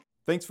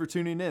Thanks for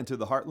tuning in to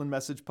the Heartland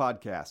Message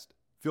Podcast.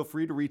 Feel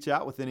free to reach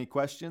out with any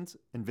questions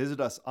and visit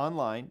us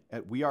online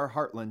at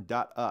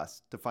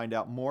weareheartland.us to find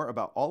out more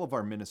about all of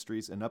our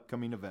ministries and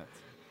upcoming events.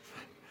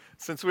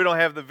 Since we don't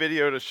have the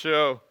video to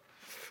show,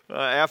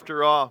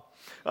 after all.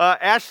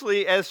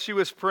 Ashley, as she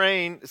was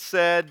praying,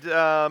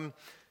 said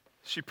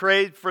she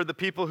prayed for the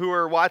people who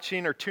are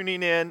watching or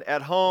tuning in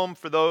at home,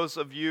 for those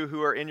of you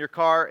who are in your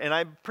car, and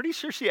I'm pretty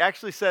sure she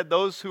actually said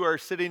those who are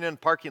sitting in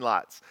parking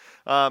lots.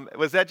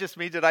 Was that just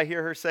me? Did I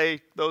hear her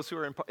say those who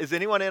are in? Is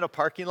anyone in a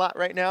parking lot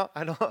right now?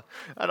 I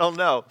don't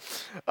know.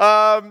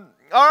 All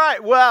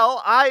right,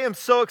 well, I am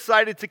so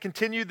excited to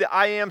continue the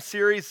I Am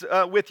series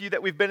with you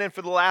that we've been in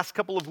for the last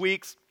couple of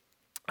weeks.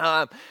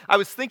 I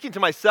was thinking to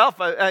myself,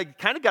 I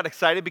kind of got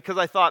excited because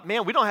I thought,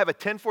 man, we don't have a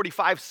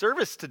 10:45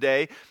 service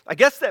today. I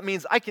guess that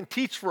means I can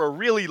teach for a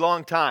really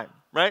long time,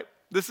 right?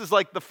 This is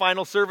like the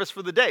final service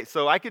for the day.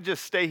 So I could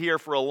just stay here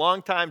for a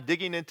long time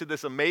digging into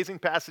this amazing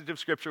passage of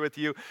Scripture with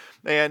you.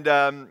 And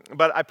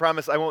but I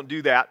promise I won't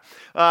do that.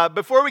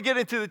 Before we get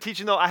into the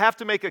teaching, though, I have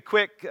to make a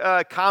quick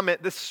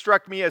comment. This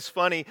struck me as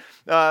funny.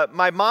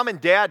 My mom and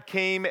dad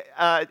came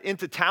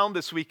into town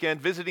this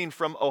weekend visiting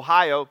from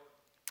Ohio.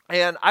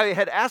 And I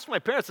had asked my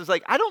parents, I was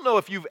like, I don't know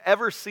if you've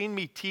ever seen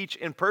me teach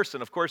in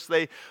person. Of course,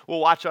 they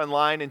will watch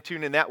online and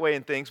tune in that way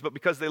and things, but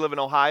because they live in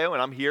Ohio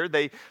and I'm here,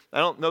 I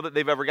don't know that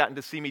they've ever gotten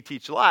to see me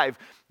teach live,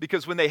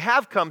 because when they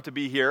have come to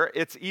be here,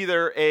 it's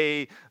either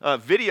a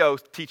video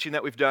teaching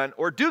that we've done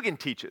or Dugan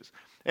teaches.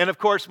 And of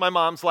course, my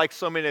mom's like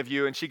so many of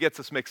you, and she gets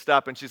us mixed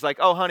up, and she's like,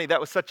 oh, honey,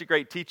 that was such a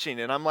great teaching.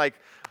 And I'm like,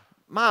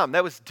 Mom,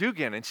 that was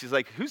Dugan. And she's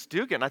like, who's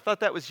Dugan? I thought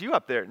that was you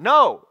up there.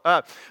 No.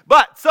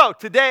 But so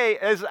today,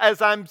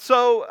 as I'm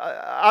so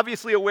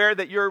obviously aware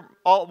that you're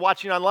all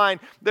watching online,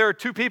 there are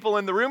two people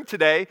in the room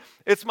today.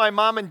 It's my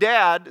mom and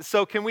dad.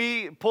 So can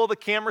we pull the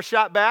camera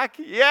shot back?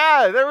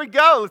 Yeah, there we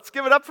go. Let's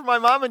give it up for my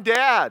mom and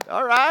dad.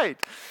 All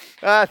right.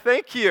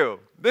 Thank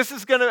you. This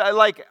is going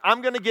to,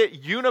 I'm going to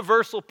get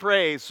universal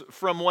praise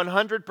from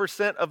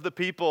 100% of the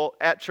people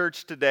at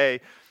church today,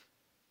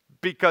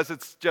 because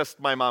it's just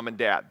my mom and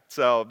dad.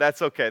 So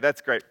that's okay.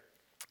 That's great.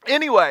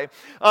 Anyway,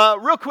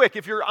 real quick,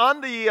 if you're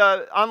on the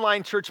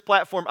online church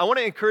platform, I want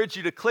to encourage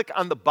you to click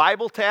on the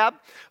Bible tab.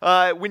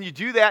 When you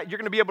do that, you're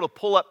going to be able to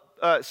pull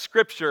up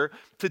Scripture.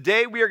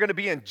 Today, we are going to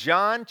be in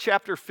John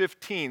chapter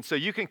 15. So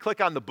you can click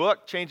on the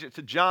book, change it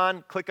to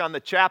John, click on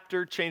the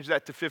chapter, change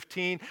that to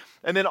 15,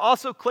 and then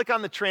also click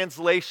on the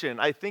translation.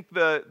 I think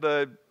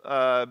the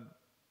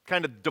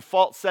kind of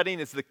default setting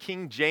is the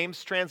King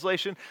James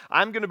translation.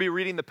 I'm going to be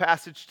reading the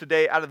passage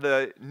today out of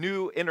the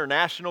New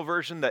International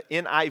Version, the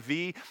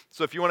NIV.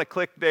 So if you want to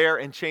click there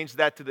and change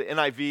that to the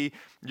NIV,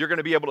 you're going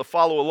to be able to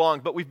follow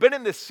along. But we've been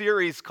in this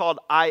series called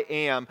I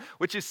Am,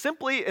 which is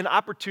simply an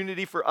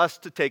opportunity for us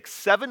to take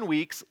 7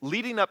 weeks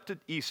leading up to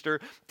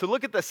Easter to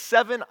look at the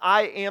 7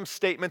 I Am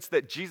statements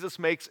that Jesus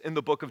makes in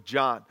the book of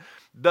John.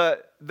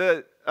 This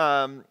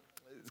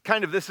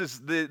is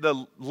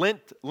the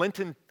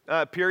Lenten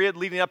period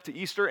leading up to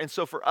Easter. And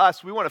so for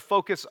us, we want to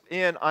focus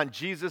in on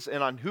Jesus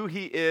and on who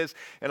he is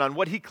and on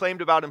what he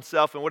claimed about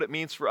himself and what it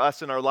means for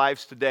us in our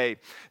lives today.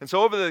 And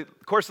so over the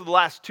course of the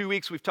last 2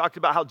 weeks, we've talked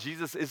about how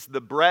Jesus is the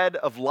bread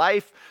of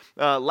life.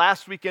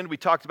 Last weekend, we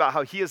talked about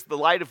how he is the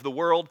light of the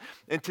world.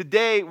 And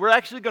today, we're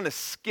actually going to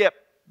skip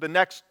the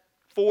next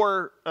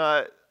 4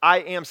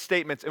 I am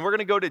statements, and we're going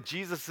to go to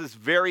Jesus'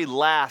 very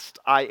last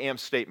I am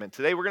statement.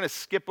 Today we're going to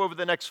skip over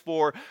the next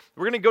 4.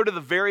 We're going to go to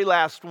the very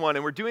last one,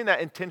 and we're doing that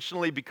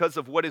intentionally because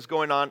of what is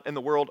going on in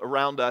the world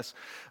around us.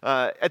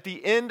 At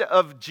the end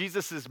of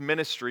Jesus'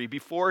 ministry,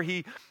 before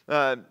he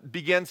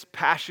begins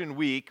Passion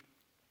Week,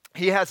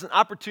 he has an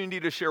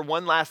opportunity to share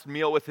one last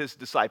meal with his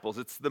disciples.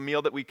 It's the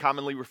meal that we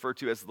commonly refer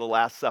to as the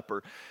Last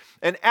Supper.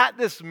 And at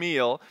this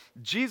meal,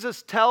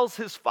 Jesus tells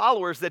his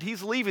followers that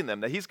he's leaving them,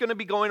 that he's going to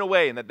be going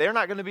away, and that they're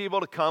not going to be able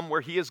to come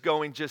where he is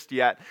going just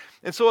yet.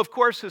 And so, of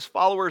course, his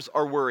followers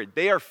are worried.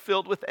 They are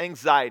filled with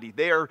anxiety.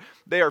 They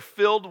are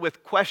filled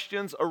with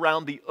questions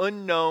around the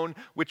unknown,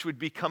 which would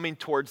be coming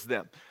towards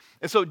them.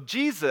 And so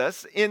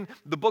Jesus, in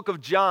the book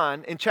of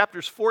John, in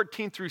chapters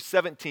 14 through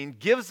 17,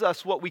 gives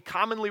us what we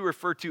commonly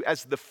refer to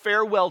as the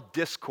farewell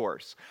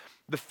discourse.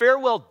 The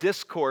farewell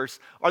discourse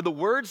are the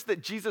words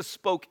that Jesus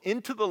spoke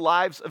into the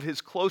lives of his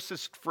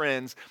closest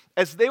friends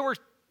as they were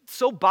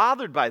so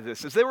bothered by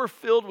this, as they were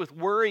filled with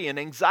worry and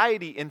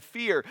anxiety and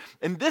fear.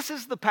 And this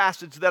is the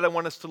passage that I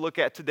want us to look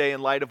at today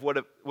in light of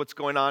what's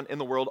going on in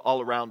the world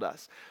all around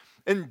us.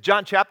 In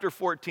John chapter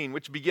 14,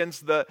 which begins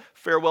the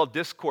farewell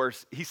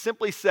discourse, he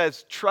simply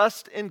says,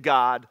 trust in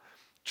God,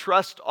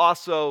 trust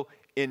also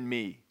in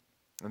me.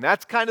 And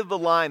that's kind of the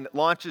line that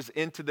launches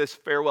into this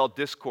farewell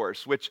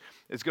discourse, which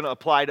is going to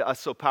apply to us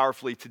so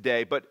powerfully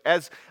today. But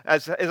as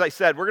I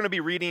said, we're going to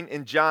be reading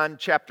in John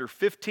chapter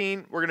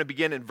 15. We're going to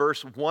begin in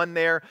verse 1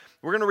 there.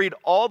 We're going to read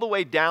all the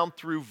way down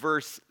through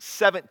verse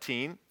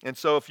 17. And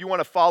so if you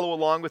want to follow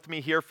along with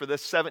me here for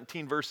this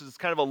 17 verses, it's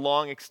kind of a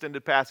long,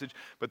 extended passage,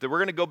 but then we're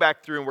going to go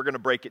back through and we're going to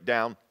break it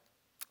down.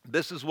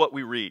 This is what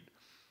we read.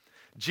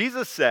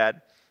 Jesus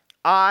said,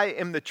 I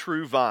am the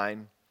true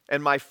vine,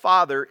 and my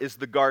Father is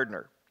the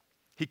gardener.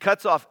 He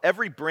cuts off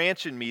every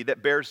branch in me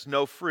that bears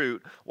no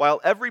fruit, while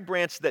every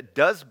branch that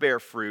does bear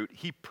fruit,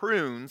 he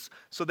prunes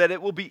so that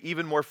it will be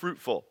even more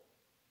fruitful.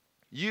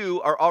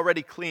 You are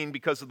already clean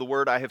because of the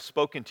word I have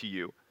spoken to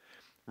you.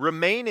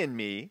 Remain in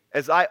me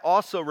as I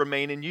also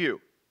remain in you.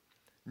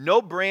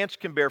 No branch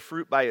can bear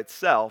fruit by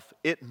itself.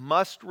 It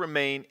must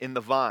remain in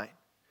the vine.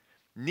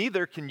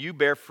 Neither can you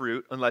bear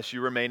fruit unless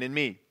you remain in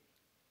me.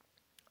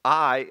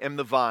 I am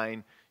the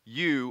vine,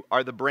 you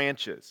are the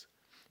branches.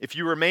 If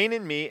you remain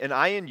in me and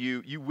I in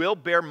you, you will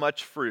bear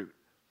much fruit.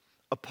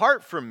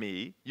 Apart from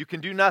me, you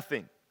can do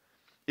nothing.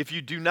 If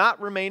you do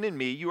not remain in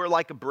me, you are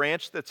like a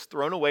branch that's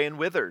thrown away and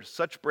withers.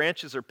 Such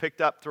branches are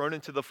picked up, thrown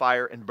into the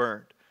fire, and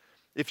burned.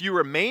 If you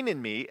remain in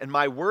me and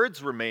my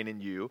words remain in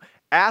you,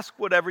 ask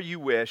whatever you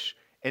wish,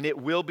 and it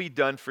will be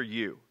done for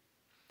you.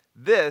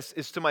 This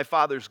is to my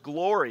Father's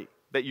glory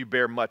that you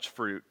bear much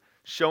fruit,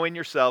 showing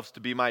yourselves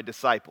to be my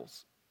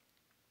disciples.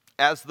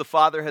 As the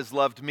Father has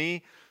loved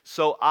me,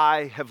 so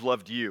I have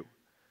loved you.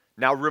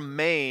 Now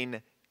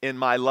remain in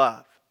my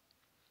love.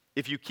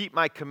 If you keep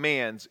my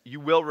commands,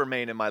 you will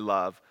remain in my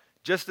love,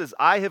 just as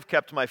I have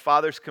kept my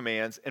Father's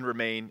commands and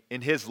remain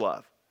in his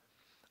love.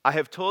 I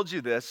have told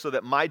you this so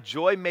that my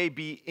joy may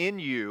be in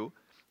you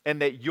and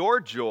that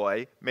your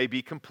joy may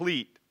be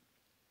complete.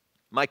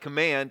 My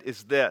command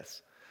is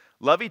this: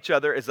 love each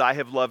other as I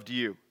have loved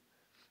you.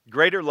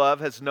 Greater love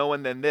has no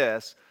one than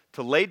this,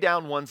 to lay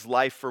down one's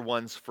life for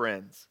one's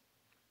friends.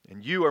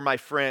 And you are my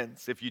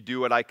friends if you do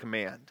what I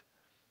command.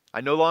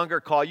 I no longer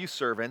call you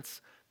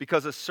servants,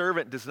 because a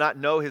servant does not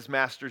know his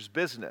master's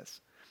business.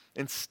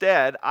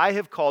 Instead, I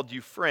have called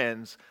you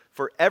friends,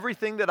 for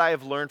everything that I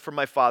have learned from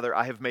my Father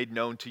I have made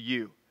known to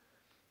you.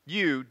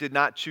 You did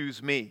not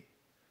choose me,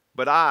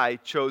 but I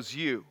chose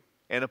you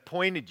and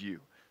appointed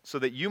you so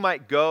that you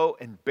might go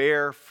and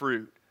bear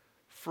fruit,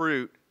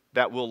 fruit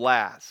that will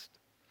last.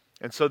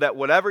 And so that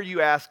whatever you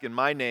ask in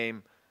my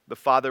name, the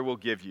Father will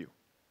give you.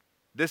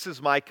 This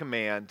is my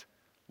command: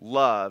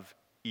 love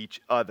each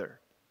other.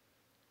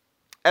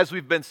 As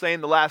we've been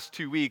saying the last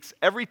 2 weeks,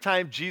 every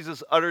time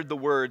Jesus uttered the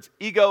words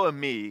ego and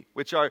me,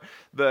 which are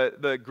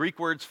the Greek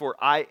words for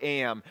I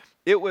am,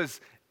 it was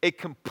a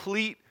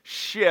complete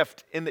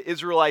shift in the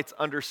Israelites'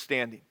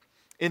 understanding.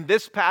 In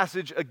this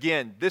passage,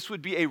 again, this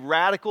would be a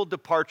radical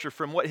departure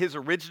from what his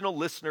original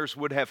listeners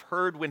would have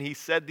heard when he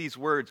said these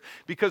words.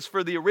 Because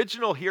for the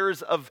original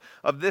hearers of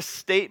this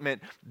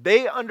statement,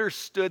 they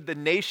understood the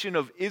nation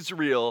of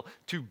Israel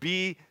to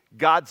be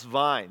God's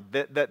vine,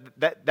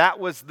 that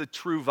was the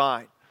true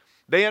vine.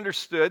 They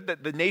understood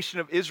that the nation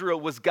of Israel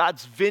was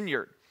God's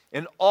vineyard.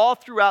 And all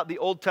throughout the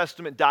Old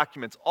Testament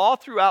documents, all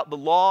throughout the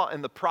law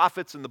and the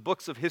prophets and the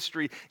books of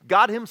history,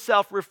 God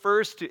himself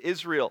refers to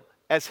Israel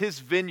as his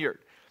vineyard.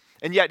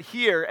 And yet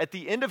here, at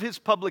the end of his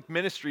public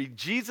ministry,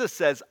 Jesus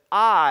says,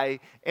 I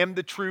am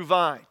the true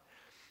vine.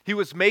 He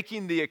was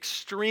making the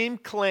extreme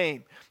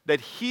claim that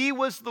he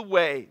was the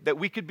way that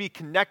we could be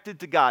connected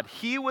to God.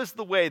 He was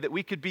the way that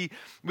we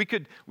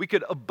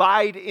could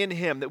abide in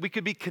him, that we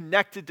could be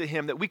connected to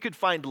him, that we could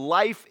find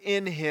life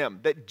in him,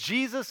 that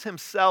Jesus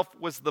himself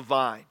was the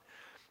vine,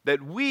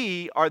 that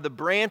we are the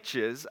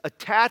branches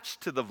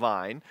attached to the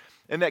vine,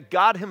 and that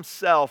God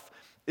himself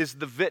is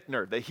the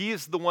vintner, that he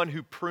is the one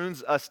who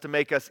prunes us to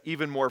make us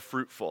even more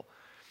fruitful.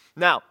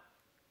 Now,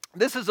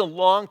 this is a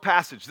long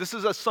passage. This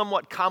is a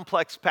somewhat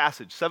complex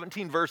passage,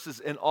 17 verses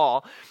in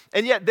all.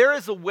 And yet there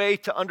is a way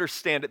to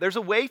understand it. There's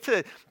a way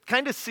to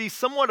kind of see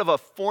somewhat of a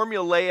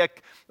formulaic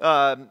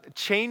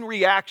chain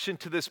reaction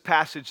to this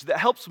passage that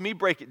helps me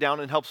break it down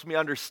and helps me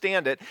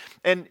understand it.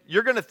 And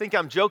you're going to think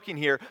I'm joking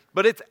here,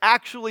 but it's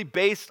actually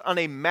based on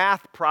a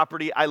math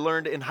property I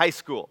learned in high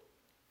school.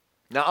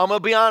 Now, I'm going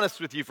to be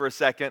honest with you for a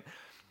second.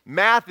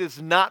 Math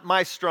is not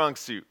my strong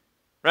suit.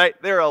 Right?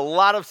 There are a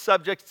lot of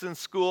subjects in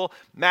school.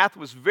 Math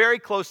was very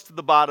close to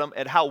the bottom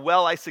at how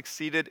well I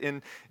succeeded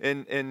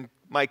in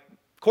my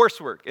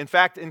coursework. In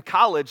fact, in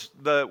college,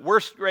 the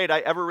worst grade I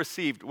ever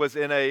received was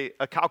in a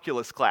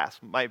calculus class,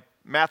 my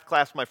math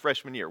class my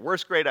freshman year.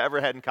 Worst grade I ever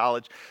had in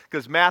college,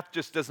 because math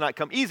just does not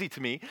come easy to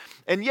me.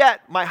 And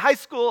yet, my high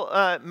school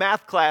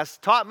math class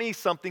taught me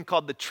something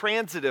called the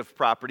transitive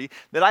property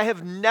that I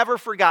have never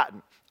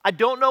forgotten. I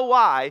don't know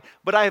why,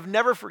 but I have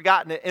never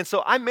forgotten it. And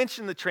so I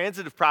mention the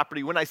transitive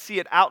property when I see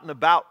it out and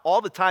about all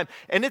the time.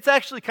 And it's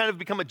actually kind of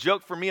become a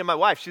joke for me and my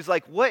wife. She's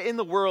like, what in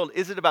the world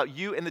is it about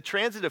you and the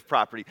transitive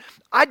property?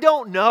 I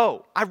don't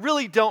know. I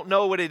really don't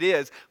know what it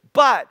is.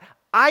 But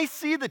I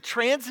see the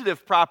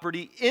transitive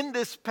property in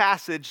this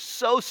passage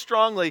so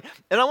strongly,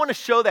 and I want to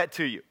show that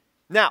to you.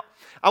 Now,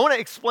 I want to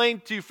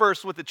explain to you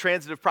first what the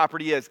transitive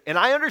property is. And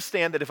I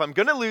understand that if I'm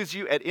going to lose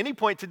you at any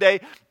point today,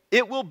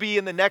 it will be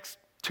in the next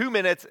 2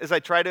 minutes as I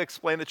try to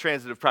explain the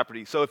transitive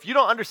property. So if you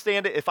don't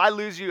understand it, if I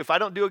lose you, if I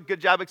don't do a good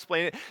job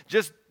explaining it,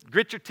 just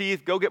grit your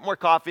teeth, go get more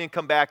coffee, and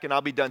come back, and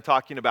I'll be done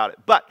talking about it.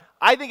 But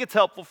I think it's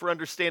helpful for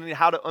understanding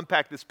how to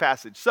unpack this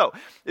passage. So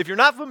if you're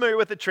not familiar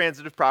with the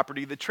transitive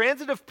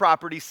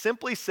property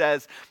simply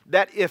says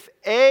that if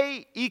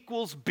A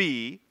equals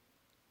B,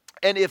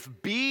 and if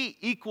B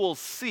equals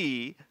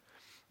C,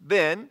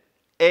 then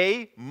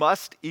A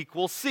must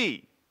equal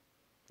C.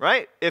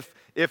 right?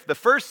 If the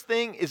first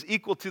thing is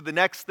equal to the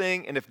next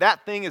thing, and if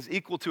that thing is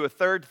equal to a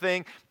third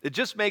thing, it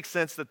just makes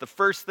sense that the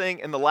first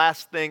thing and the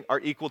last thing are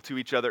equal to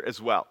each other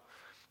as well.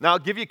 Now, I'll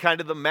give you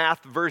kind of the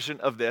math version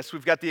of this.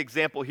 We've got the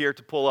example here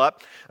to pull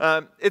up.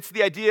 It's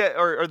the idea,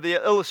 or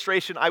the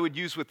illustration I would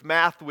use with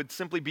math would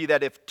simply be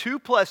that if 2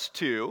 plus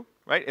 2,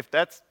 right, if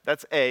that's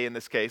A in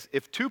this case,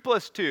 if 2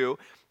 plus 2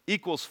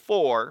 equals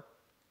 4,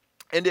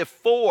 and if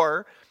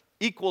 4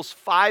 equals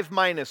 5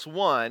 minus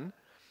 1,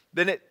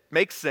 then it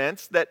makes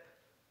sense that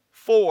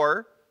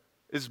 4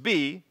 is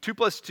B, 2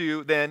 plus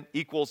 2 then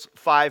equals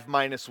 5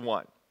 minus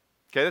 1.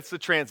 Okay, that's the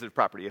transitive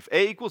property. If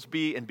A equals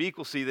B and B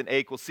equals C, then A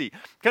equals C.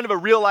 Kind of a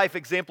real-life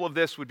example of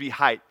this would be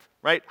height,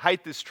 right?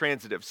 Height is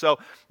transitive. So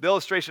the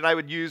illustration I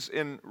would use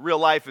in real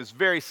life is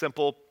very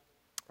simple.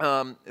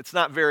 It's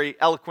not very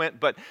eloquent,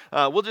 but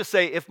we'll just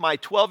say if my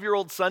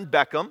 12-year-old son,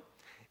 Beckham,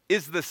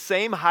 is the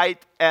same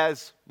height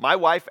as my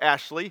wife,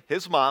 Ashley,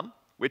 his mom,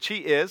 which he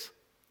is,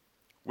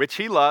 which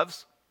he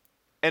loves,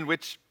 and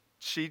which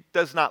she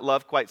does not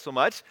love quite so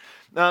much.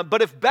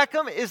 But if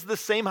Beckham is the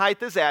same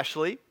height as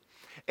Ashley,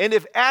 and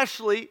if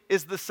Ashley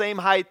is the same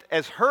height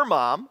as her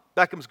mom,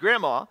 Beckham's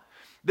grandma,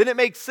 then it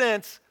makes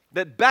sense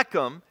that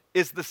Beckham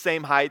is the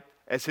same height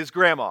as his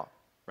grandma,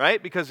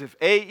 right? Because if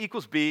A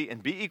equals B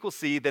and B equals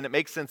C, then it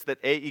makes sense that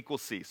A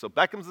equals C. So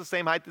Beckham's the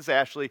same height as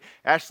Ashley,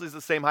 Ashley's the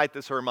same height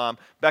as her mom,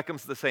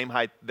 Beckham's the same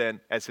height then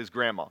as his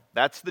grandma.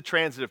 That's the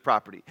transitive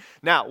property.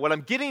 Now, what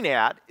I'm getting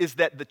at is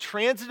that the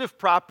transitive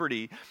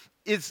property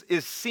is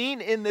seen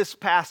in this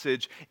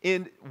passage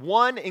in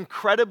one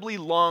incredibly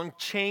long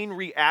chain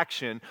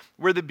reaction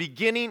where the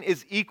beginning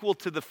is equal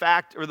to the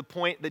fact or the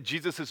point that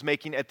Jesus is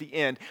making at the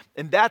end.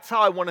 And that's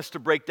how I want us to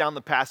break down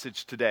the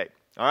passage today.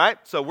 All right,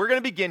 so we're going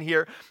to begin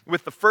here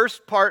with the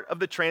first part of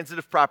the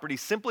transitive property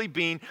simply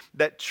being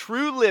that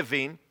true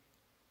living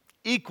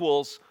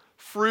equals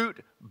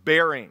fruit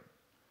bearing.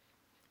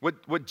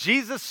 What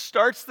Jesus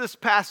starts this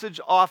passage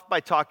off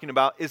by talking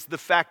about is the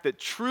fact that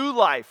true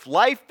life,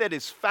 life that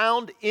is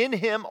found in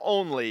Him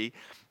only,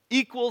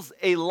 equals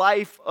a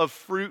life of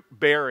fruit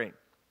bearing.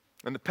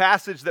 And the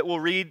passage that we'll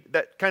read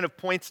that kind of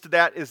points to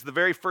that is the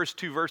very first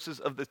 2 verses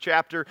of the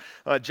chapter,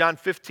 John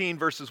 15,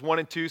 verses 1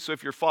 and 2. So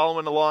if you're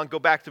following along, go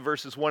back to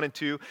verses 1 and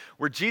 2,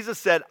 where Jesus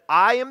said,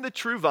 "I am the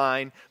true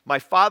vine, my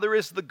Father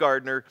is the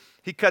gardener.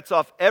 He cuts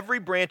off every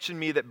branch in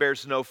me that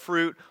bears no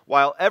fruit,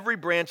 while every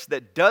branch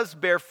that does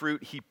bear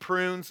fruit, He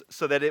prunes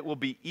so that it will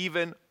be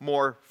even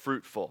more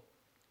fruitful."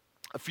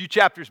 A few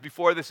chapters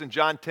before this in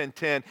John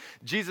 10:10,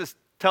 Jesus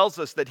tells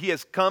us that He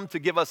has come to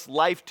give us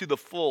life to the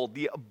full,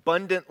 the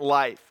abundant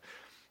life.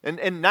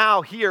 And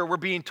now here we're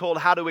being told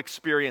how to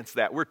experience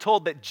that. We're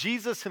told that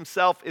Jesus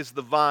Himself is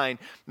the vine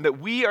and that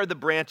we are the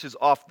branches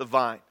off the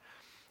vine.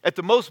 At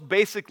the most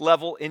basic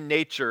level in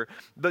nature,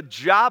 the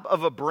job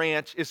of a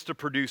branch is to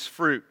produce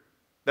fruit.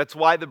 That's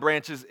why the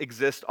branches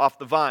exist off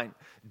the vine.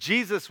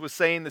 Jesus was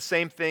saying the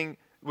same thing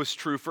was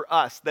true for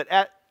us, that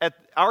at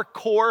our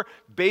core,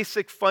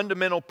 basic,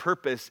 fundamental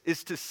purpose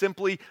is to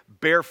simply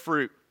bear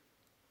fruit.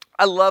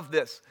 I love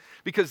this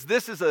because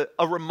this is a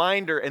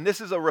reminder and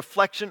this is a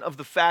reflection of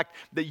the fact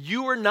that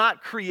you are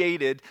not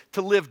created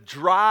to live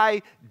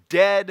dry,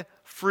 dead,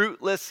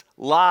 fruitless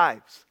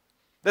lives.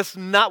 That's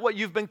not what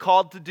you've been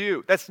called to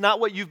do. That's not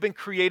what you've been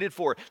created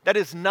for. That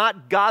is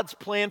not God's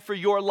plan for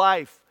your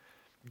life.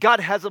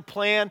 God has a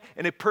plan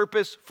and a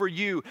purpose for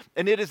you,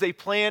 and it is a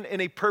plan and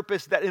a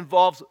purpose that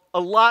involves a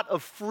lot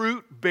of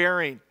fruit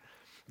bearing.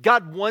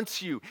 God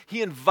wants you,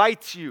 He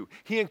invites you,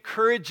 He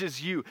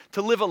encourages you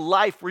to live a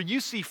life where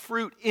you see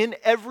fruit in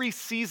every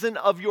season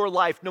of your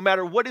life, no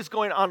matter what is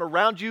going on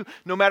around you,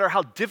 no matter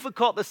how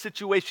difficult the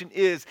situation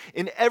is.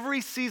 In every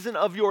season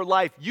of your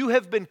life, you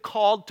have been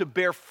called to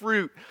bear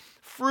fruit,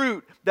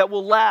 fruit that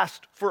will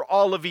last for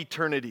all of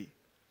eternity.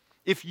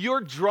 If you're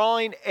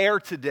drawing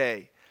air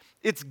today,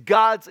 it's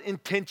God's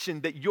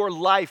intention that your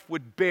life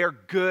would bear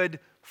good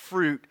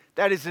fruit.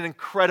 That is an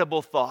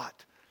incredible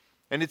thought,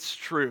 and it's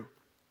true.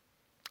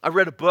 I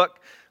read a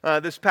book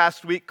this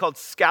past week called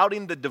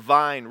Scouting the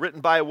Divine, written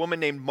by a woman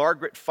named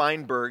Margaret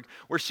Feinberg,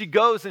 where she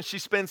goes and she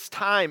spends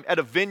time at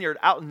a vineyard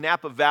out in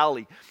Napa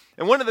Valley.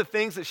 And one of the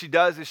things that she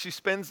does is she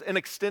spends an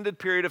extended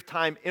period of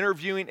time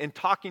interviewing and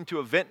talking to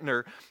a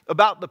vintner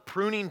about the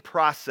pruning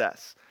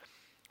process.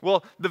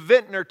 Well, the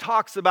vintner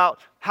talks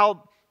about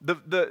how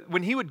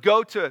when he would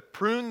go to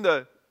prune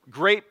the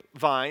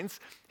grapevines,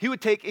 he would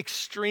take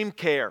extreme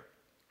care.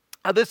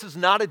 This is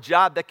not a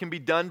job that can be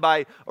done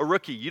by a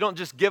rookie. You don't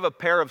just give a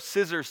pair of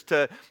scissors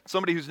to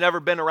somebody who's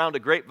never been around a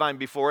grapevine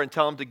before and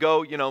tell them to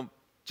go,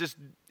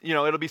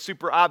 it'll be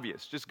super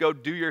obvious. Just go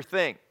do your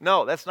thing.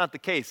 No, that's not the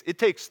case. It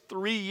takes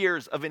 3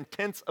 years of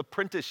intense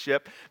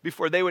apprenticeship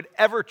before they would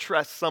ever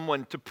trust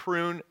someone to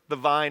prune the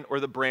vine or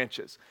the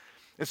branches.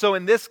 And so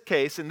in this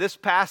case, in this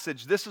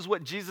passage, this is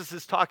what Jesus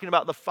is talking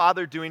about the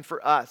Father doing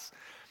for us.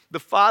 The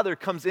Father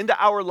comes into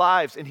our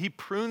lives and He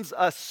prunes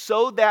us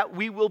so that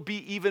we will be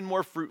even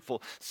more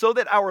fruitful, so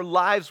that our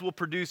lives will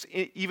produce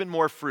even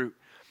more fruit.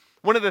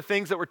 One of the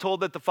things that we're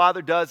told that the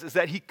Father does is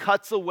that he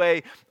cuts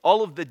away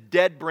all of the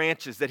dead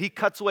branches, that he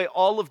cuts away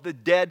all of the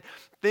dead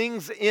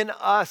things in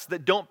us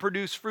that don't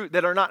produce fruit,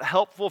 that are not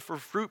helpful for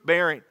fruit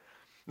bearing.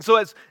 And so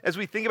as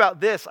we think about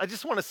this, I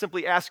just want to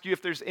simply ask you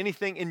if there's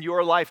anything in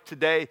your life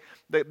today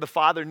that the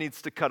Father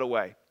needs to cut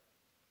away.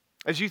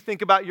 As you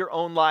think about your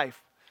own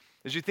life,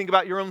 as you think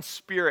about your own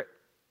spirit,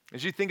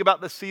 as you think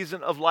about the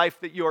season of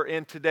life that you are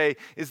in today,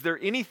 is there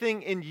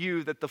anything in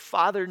you that the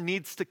Father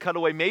needs to cut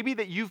away? Maybe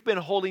that you've been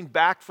holding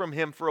back from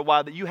him for a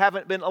while, that you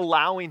haven't been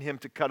allowing him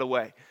to cut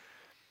away.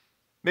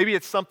 Maybe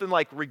it's something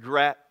like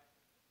regret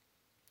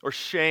or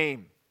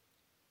shame.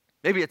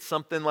 Maybe it's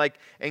something like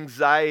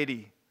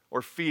anxiety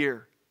or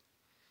fear.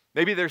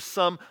 Maybe there's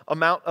some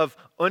amount of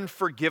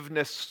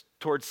unforgiveness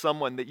towards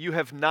someone that you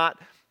have not,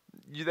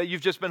 that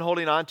you've just been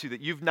holding on to,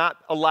 that you've not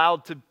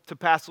allowed to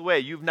pass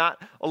away. You've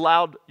not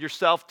allowed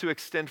yourself to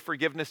extend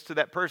forgiveness to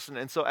that person.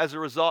 And so as a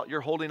result,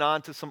 you're holding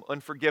on to some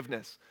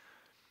unforgiveness.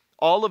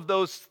 All of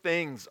those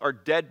things are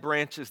dead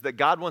branches that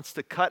God wants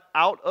to cut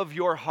out of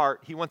your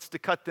heart. He wants to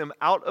cut them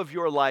out of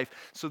your life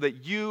so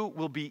that you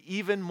will be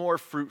even more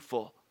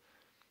fruitful.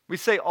 We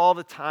say all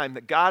the time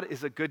that God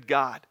is a good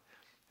God.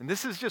 And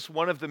this is just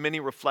one of the many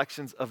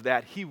reflections of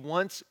that. He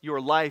wants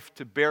your life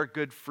to bear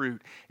good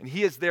fruit, and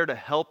he is there to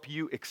help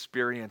you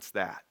experience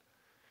that.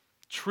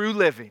 True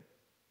living,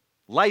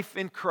 life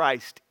in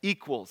Christ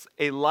equals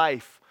a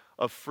life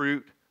of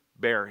fruit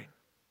bearing.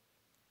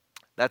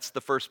 That's the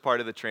first part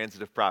of the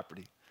transitive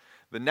property.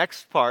 The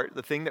next part,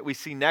 the thing that we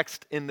see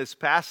next in this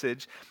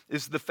passage,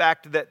 is the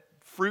fact that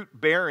fruit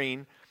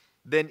bearing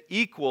then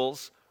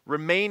equals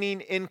remaining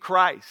in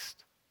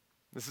Christ.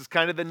 This is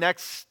kind of the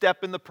next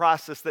step in the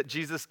process that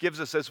Jesus gives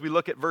us as we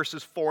look at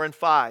verses 4 and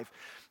 5.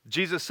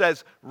 Jesus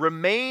says,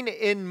 "Remain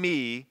in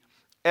me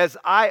as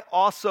I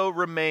also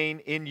remain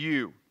in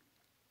you.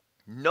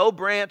 No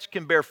branch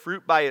can bear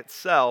fruit by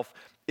itself.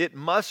 It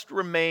must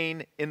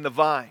remain in the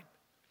vine.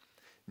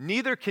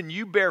 Neither can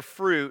you bear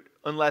fruit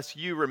unless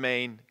you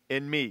remain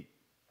in me."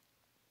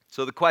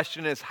 So the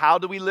question is, how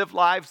do we live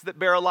lives that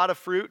bear a lot of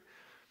fruit?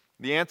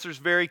 The answer is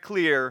very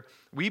clear.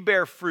 We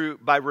bear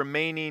fruit by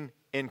remaining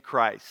in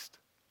Christ.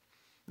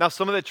 Now,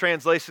 some of the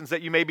translations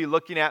that you may be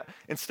looking at,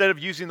 instead of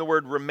using the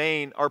word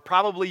remain, are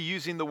probably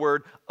using the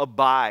word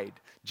abide.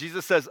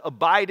 Jesus says,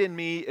 "Abide in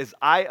me as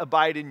I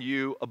abide in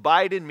you.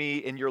 Abide in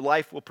me, and your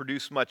life will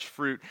produce much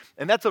fruit."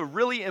 And that's a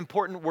really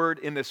important word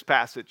in this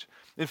passage.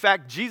 In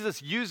fact,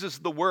 Jesus uses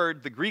the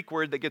word, the Greek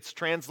word that gets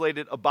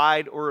translated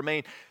abide or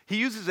remain. He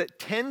uses it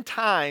 10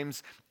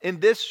 times in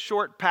this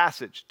short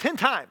passage. 10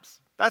 times.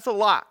 That's a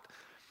lot.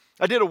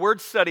 I did a word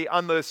study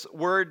on this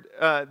word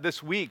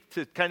this week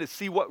to kind of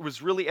see what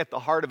was really at the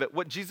heart of it,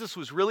 what Jesus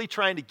was really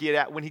trying to get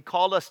at when he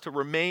called us to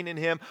remain in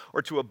him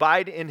or to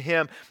abide in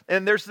him.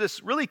 And there's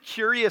this really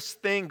curious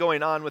thing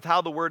going on with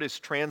how the word is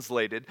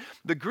translated.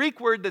 The Greek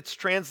word that's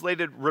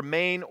translated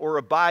remain or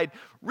abide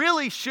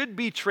really should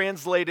be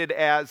translated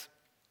as,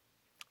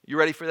 you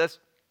ready for this?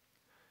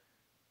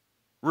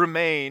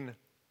 Remain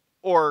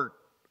or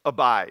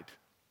abide.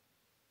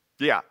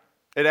 Yeah.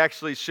 It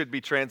actually should be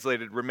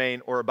translated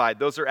remain or abide.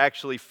 Those are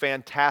actually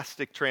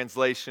fantastic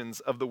translations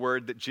of the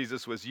word that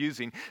Jesus was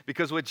using,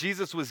 because what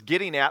Jesus was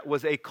getting at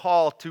was a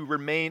call to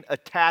remain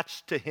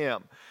attached to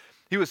him.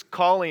 He was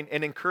calling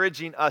and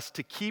encouraging us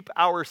to keep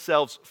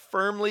ourselves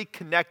firmly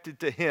connected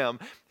to him.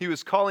 He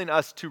was calling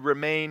us to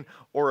remain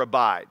or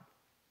abide.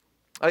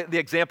 The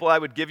example I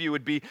would give you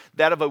would be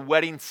that of a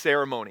wedding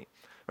ceremony.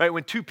 Right?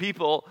 When two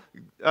people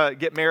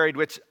get married,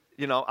 which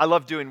I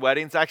love doing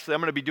weddings. Actually,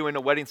 I'm going to be doing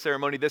a wedding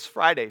ceremony this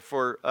Friday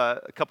for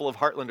a couple of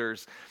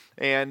Heartlanders.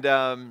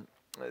 And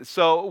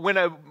so when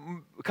a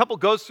couple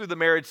goes through the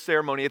marriage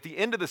ceremony, at the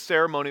end of the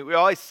ceremony, we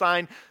always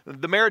sign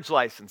the marriage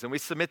license, and we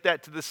submit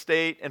that to the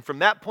state. And from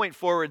that point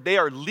forward, they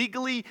are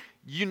legally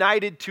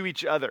united to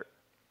each other.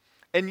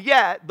 And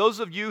yet, those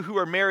of you who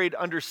are married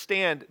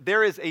understand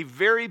there is a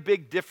very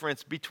big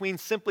difference between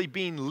simply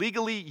being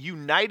legally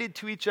united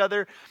to each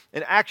other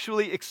and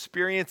actually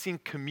experiencing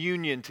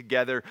communion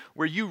together,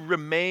 where you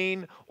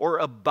remain or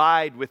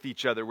abide with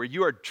each other, where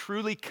you are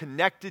truly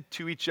connected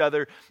to each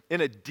other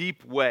in a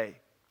deep way,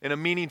 in a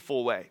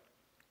meaningful way.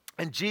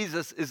 And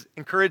Jesus is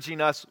encouraging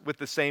us with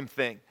the same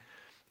thing.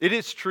 It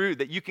is true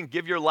that you can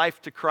give your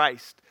life to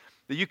Christ,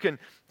 that you can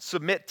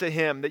submit to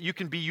him, that you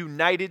can be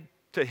united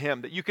to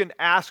him, that you can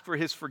ask for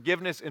his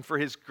forgiveness and for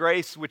his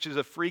grace, which is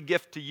a free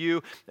gift to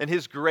you, and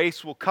his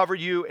grace will cover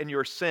you and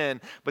your sin.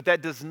 But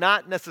that does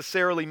not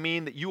necessarily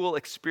mean that you will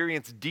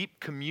experience deep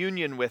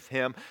communion with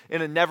him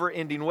in a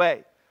never-ending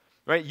way.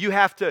 Right? You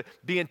have to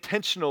be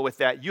intentional with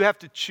that. You have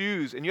to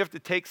choose, and you have to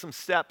take some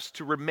steps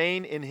to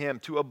remain in him,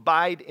 to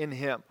abide in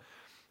him.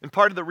 And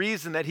part of the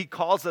reason that he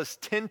calls us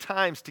 10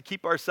 times to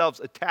keep ourselves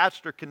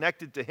attached or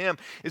connected to him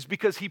is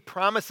because he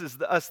promises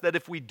us that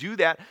if we do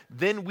that,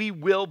 then we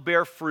will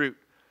bear fruit.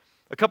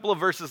 A couple of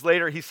verses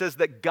later, he says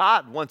that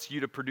God wants you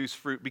to produce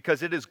fruit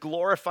because it is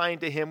glorifying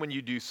to him when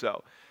you do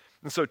so.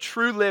 And so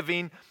true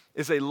living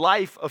is a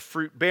life of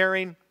fruit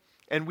bearing,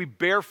 and we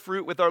bear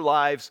fruit with our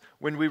lives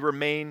when we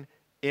remain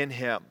in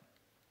him.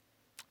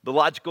 The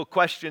logical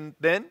question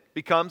then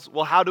becomes,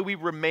 well, how do we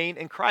remain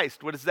in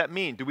Christ? What does that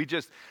mean? Do we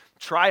just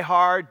try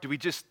hard? Do we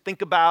just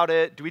think about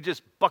it? Do we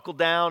just buckle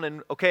down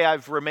and, okay,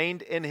 I've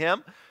remained in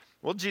him?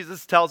 Well,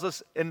 Jesus tells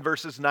us in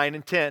verses 9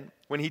 and 10,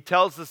 when he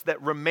tells us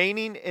that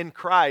remaining in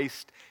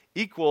Christ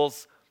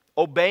equals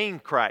obeying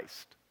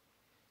Christ.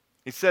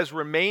 He says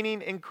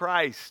remaining in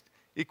Christ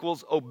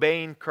equals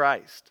obeying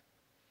Christ.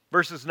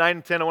 Verses 9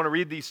 and 10, I want to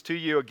read these to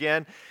you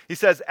again. He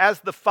says,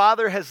 as the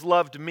Father has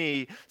loved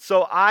me,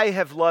 so I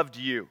have loved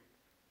you.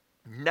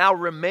 Now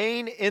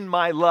remain in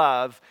my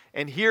love.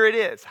 And here it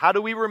is. How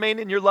do we remain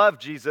in your love,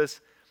 Jesus?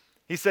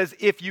 He says,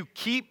 if you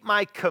keep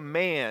my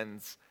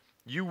commands,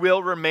 you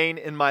will remain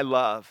in my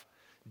love,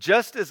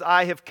 just as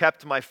I have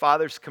kept my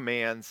Father's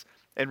commands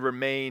and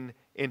remain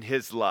in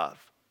his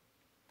love.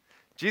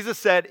 Jesus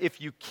said, if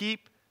you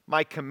keep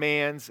my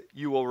commands,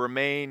 you will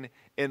remain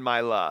in my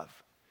love.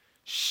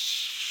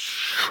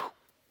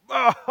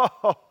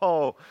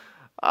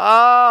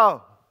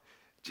 Oh,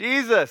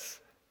 Jesus.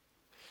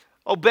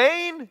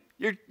 Obeying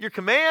your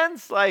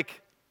commands,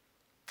 like,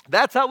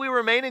 that's how we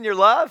remain in your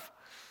love?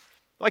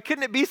 Why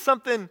couldn't it be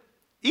something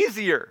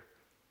easier,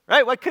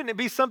 right? Why couldn't it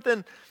be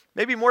something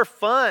maybe more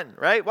fun,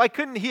 right? Why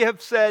couldn't he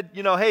have said,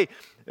 hey,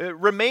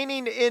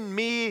 remaining in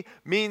me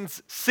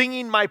means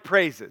singing my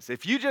praises.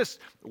 If you just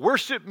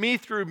worship me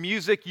through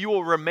music, you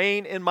will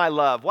remain in my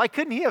love. Why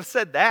couldn't he have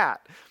said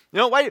that?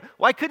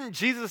 Why couldn't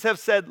Jesus have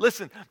said,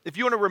 listen, if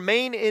you want to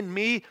remain in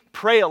me,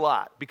 pray a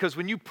lot. Because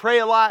when you pray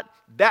a lot,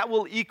 that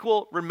will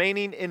equal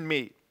remaining in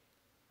me.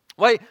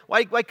 Why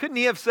couldn't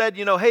he have said,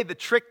 hey, the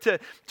trick to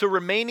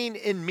remaining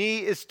in me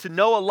is to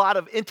know a lot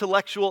of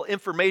intellectual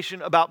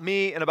information about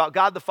me and about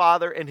God the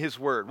Father and his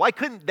word? Why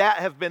couldn't that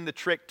have been the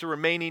trick to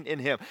remaining in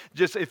him?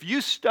 Just if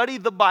you study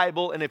the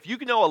Bible and if you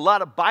can know a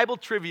lot of Bible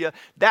trivia,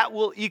 that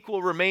will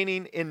equal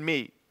remaining in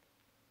me.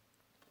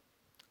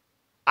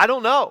 I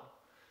don't know,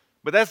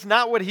 but that's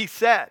not what he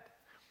said.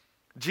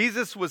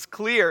 Jesus was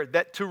clear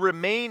that to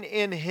remain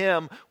in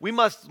him, we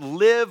must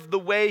live the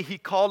way he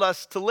called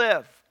us to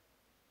live.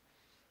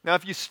 Now,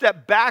 if you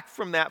step back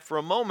from that for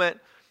a moment,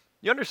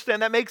 you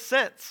understand that makes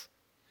sense.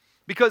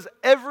 Because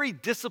every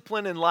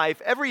discipline in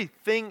life,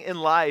 everything in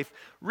life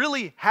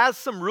really has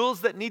some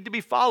rules that need to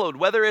be followed,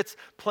 whether it's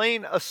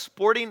playing a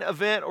sporting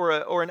event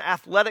or an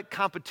athletic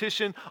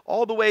competition,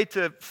 all the way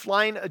to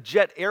flying a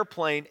jet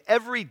airplane.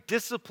 Every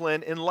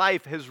discipline in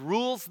life has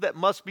rules that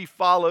must be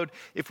followed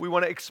if we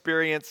want to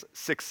experience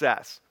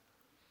success.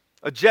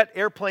 A jet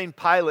airplane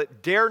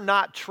pilot dare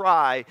not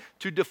try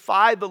to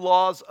defy the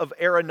laws of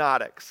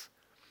aeronautics.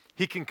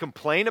 He can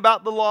complain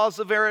about the laws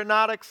of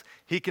aeronautics.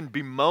 He can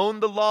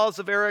bemoan the laws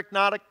of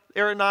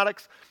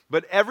aeronautics.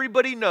 But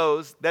everybody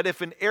knows that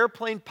if an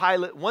airplane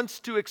pilot wants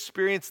to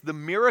experience the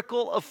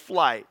miracle of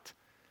flight,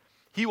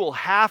 he will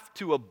have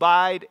to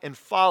abide and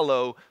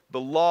follow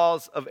the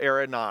laws of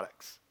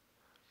aeronautics.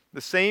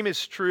 The same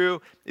is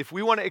true if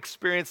we want to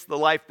experience the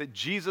life that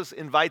Jesus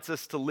invites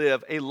us to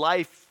live, a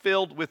life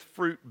filled with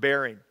fruit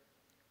bearing.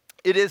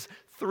 It is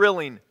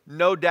thrilling,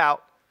 no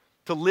doubt,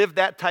 to live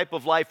that type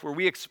of life where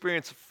we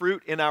experience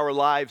fruit in our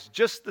lives,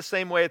 just the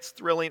same way it's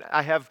thrilling,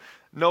 I have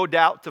no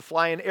doubt, to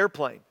fly an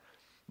airplane.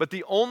 But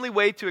the only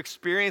way to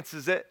experience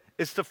it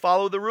is to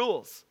follow the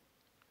rules.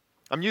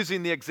 I'm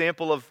using the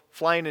example of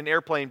flying an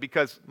airplane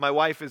because my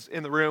wife is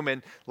in the room,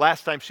 and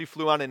last time she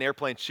flew on an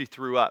airplane, she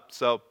threw up.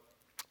 So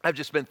I've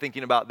just been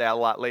thinking about that a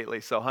lot lately.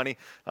 So honey,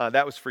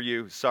 that was for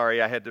you.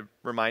 Sorry, I had to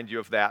remind you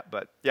of that.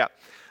 But yeah.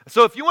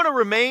 So if you want to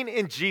remain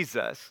in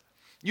Jesus,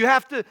 you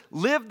have to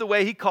live the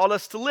way he called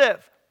us to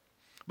live.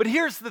 But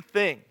here's the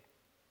thing.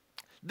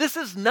 This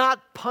is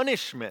not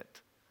punishment,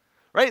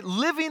 right?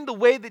 Living the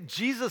way that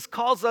Jesus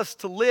calls us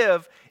to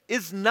live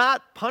is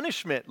not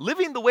punishment.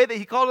 Living the way that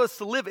he called us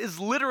to live is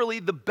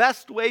literally the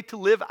best way to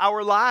live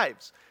our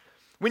lives.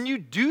 When you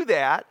do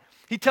that,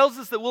 he tells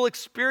us that we'll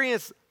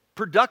experience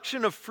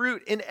production of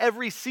fruit in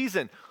every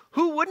season.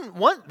 Who wouldn't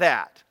want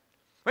that?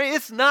 Right?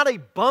 It's not a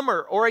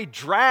bummer or a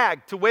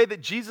drag to the way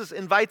that Jesus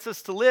invites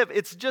us to live.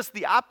 It's just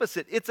the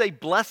opposite. It's a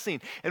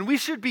blessing. And we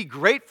should be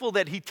grateful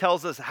that he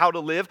tells us how to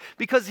live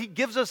because he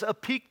gives us a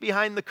peek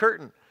behind the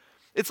curtain.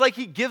 It's like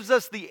he gives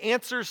us the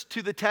answers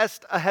to the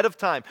test ahead of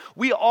time.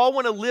 We all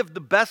want to live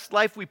the best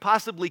life we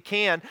possibly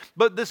can,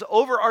 but this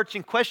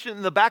overarching question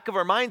in the back of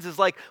our minds is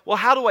like, well,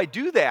 how do I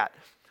do that?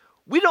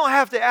 We don't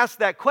have to ask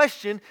that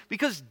question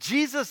because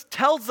Jesus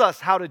tells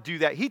us how to do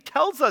that. He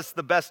tells us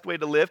the best way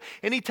to live,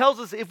 and he tells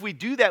us if we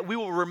do that, we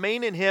will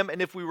remain in him,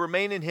 and if we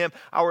remain in him,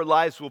 our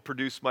lives will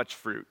produce much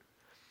fruit.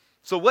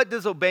 So what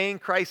does obeying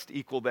Christ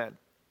equal then?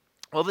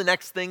 Well, the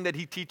next thing that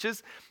he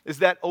teaches is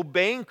that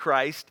obeying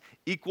Christ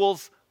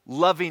equals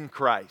loving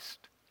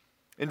Christ.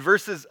 In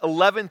verses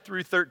 11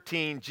 through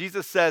 13,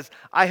 Jesus says,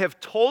 I have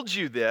told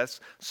you this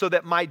so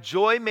that my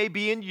joy may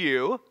be in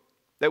you,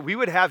 that we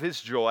would have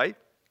his joy.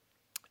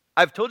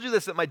 I've told you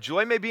this that my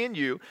joy may be in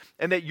you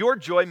and that your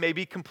joy may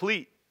be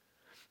complete.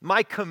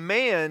 My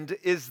command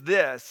is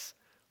this,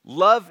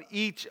 love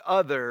each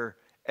other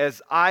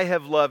as I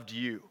have loved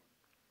you.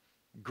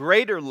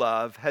 Greater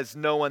love has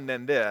no one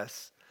than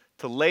this,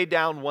 to lay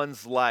down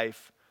one's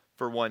life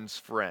for one's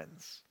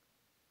friends.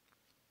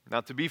 Now,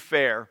 to be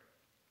fair,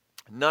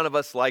 none of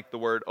us like the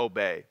word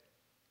obey,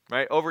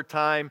 right? Over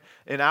time,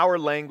 in our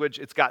language,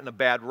 it's gotten a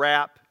bad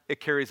rap. It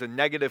carries a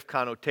negative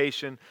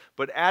connotation.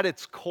 But at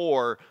its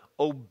core,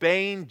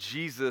 obeying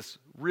Jesus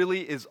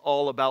really is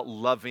all about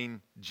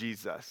loving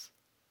Jesus.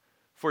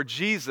 For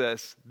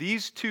Jesus,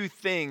 these two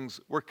things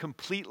were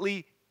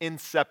completely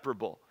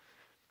inseparable.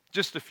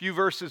 Just a few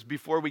verses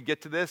before we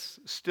get to this,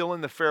 still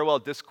in the farewell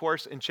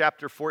discourse in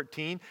chapter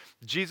 14,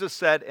 Jesus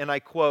said, and I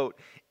quote,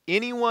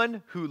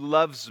 "Anyone who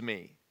loves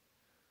me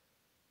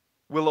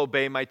will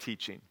obey my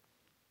teaching."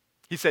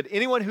 He said,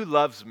 anyone who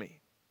loves me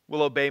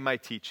will obey my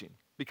teaching.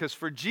 Because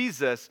for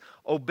Jesus,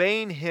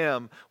 obeying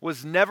him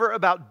was never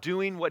about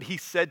doing what he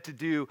said to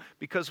do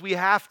because we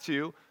have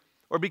to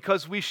or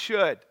because we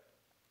should.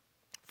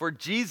 For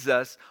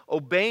Jesus,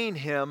 obeying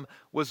him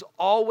was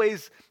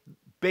always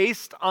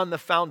based on the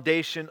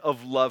foundation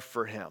of love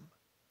for him.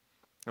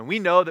 And we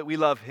know that we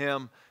love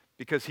him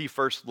because he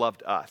first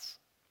loved us.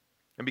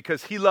 And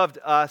because he loved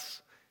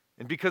us,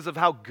 and because of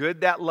how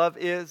good that love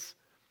is,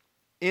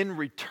 in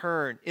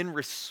return, in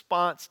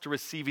response to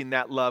receiving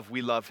that love,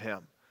 we love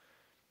him.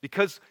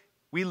 Because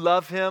we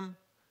love him,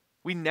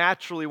 we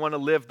naturally want to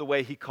live the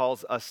way he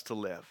calls us to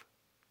live.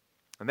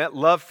 And that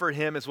love for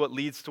him is what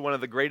leads to one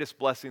of the greatest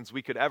blessings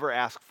we could ever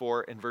ask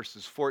for in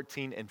verses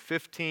 14 and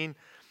 15.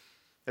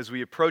 As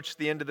we approach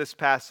the end of this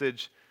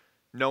passage,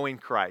 knowing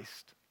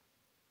Christ.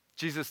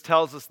 Jesus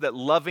tells us that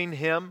loving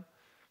him,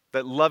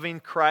 that loving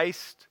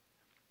Christ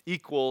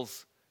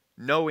equals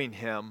knowing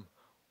him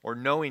or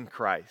knowing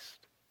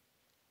Christ.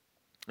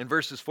 In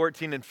verses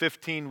 14 and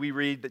 15, we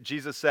read that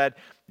Jesus said,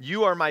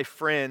 "You are my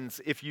friends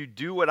if you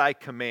do what I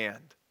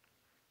command.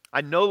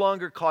 I no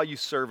longer call you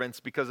servants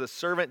because a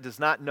servant does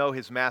not know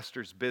his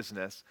master's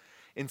business.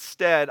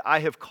 Instead, I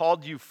have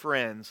called you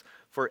friends,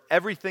 for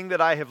everything that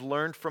I have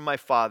learned from my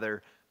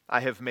Father, I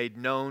have made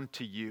known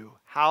to you."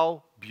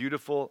 How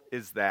beautiful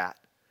is that?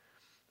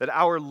 That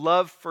our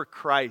love for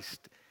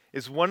Christ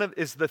is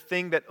the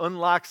thing that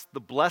unlocks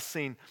the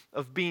blessing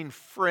of being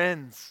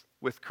friends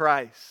with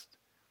Christ.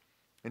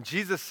 And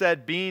Jesus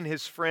said being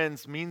his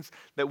friends means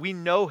that we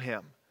know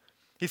him.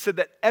 He said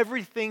that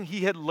everything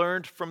he had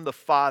learned from the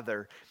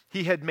Father,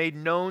 he had made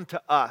known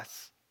to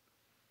us.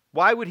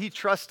 Why would he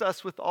trust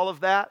us with all of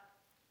that?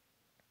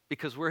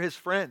 Because we're his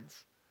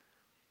friends.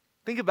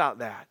 Think about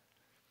that.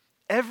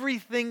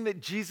 Everything that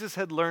Jesus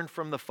had learned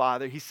from the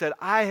Father, he said,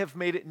 I have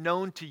made it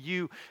known to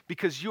you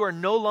because you are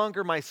no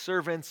longer my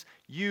servants,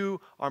 you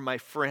are my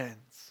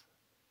friends.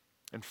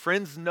 And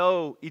friends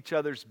know each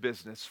other's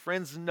business.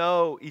 Friends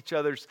know each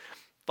other's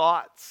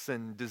thoughts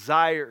and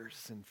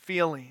desires and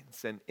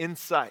feelings and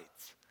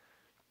insights.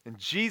 And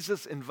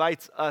Jesus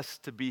invites us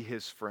to be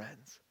his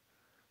friends.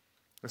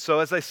 And so,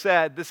 as I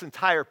said, this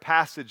entire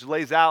passage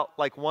lays out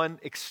like one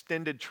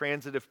extended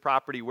transitive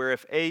property where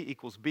if A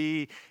equals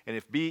B and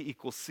if B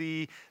equals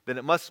C, then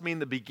it must mean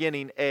the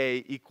beginning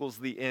A equals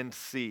the end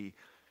C.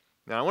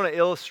 Now, I want to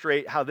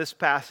illustrate how this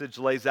passage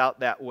lays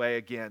out that way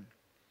again.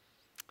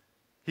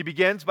 He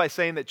begins by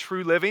saying that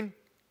true living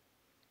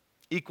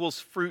equals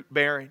fruit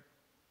bearing.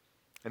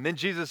 And then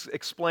Jesus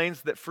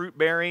explains that fruit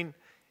bearing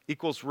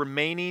equals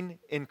remaining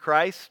in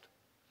Christ.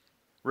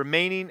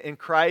 Remaining in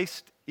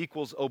Christ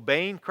equals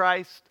obeying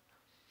Christ.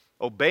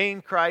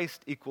 Obeying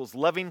Christ equals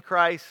loving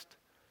Christ.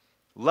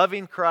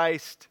 Loving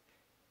Christ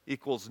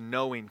equals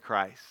knowing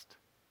Christ.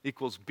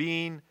 Equals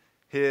being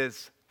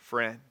his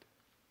friend.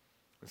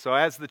 And so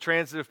as the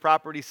transitive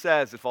property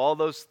says, if all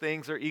those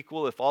things are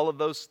equal, if all of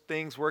those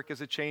things work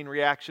as a chain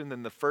reaction,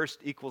 then the first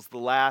equals the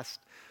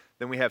last.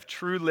 Then we have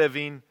true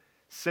living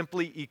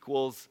simply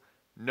equals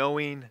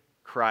knowing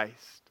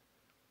Christ.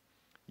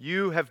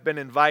 You have been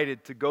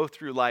invited to go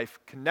through life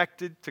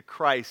connected to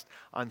Christ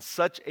on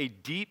such a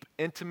deep,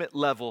 intimate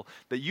level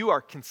that you are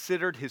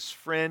considered his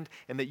friend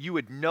and that you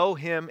would know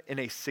him in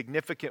a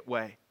significant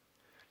way.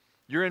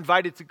 You're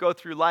invited to go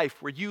through life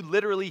where you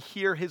literally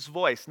hear his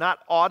voice, not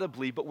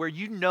audibly, but where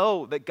you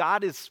know that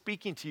God is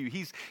speaking to you.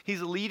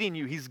 He's leading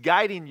you, he's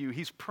guiding you,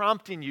 he's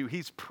prompting you,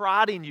 he's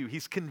prodding you,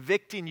 he's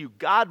convicting you.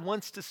 God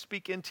wants to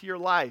speak into your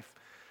life.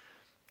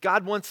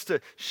 God wants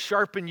to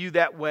sharpen you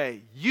that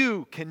way.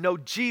 You can know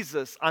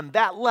Jesus on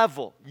that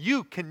level.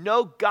 You can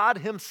know God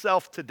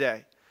himself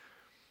today.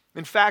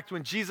 In fact,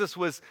 when Jesus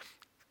was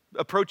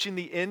approaching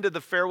the end of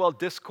the farewell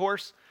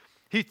discourse,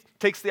 he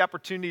takes the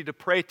opportunity to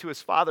pray to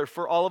his Father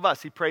for all of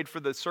us. He prayed for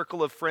the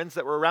circle of friends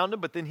that were around him,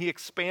 but then he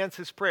expands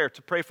his prayer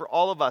to pray for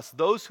all of us,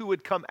 those who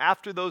would come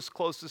after those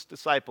closest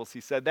disciples.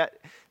 He said that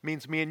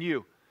means me and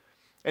you.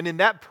 And in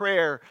that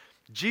prayer,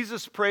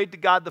 Jesus prayed to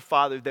God the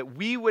Father that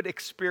we would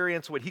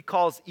experience what he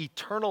calls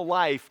eternal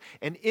life.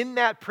 And in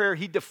that prayer,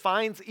 he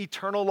defines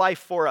eternal life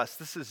for us.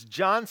 This is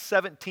John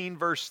 17,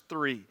 verse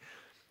 3,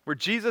 where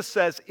Jesus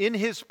says in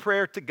his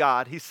prayer to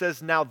God, he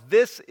says, "Now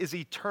this is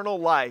eternal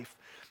life,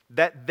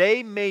 that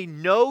they may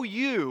know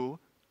you,"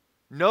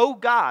 know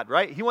God,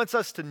 right? He wants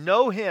us to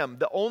know him,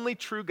 the only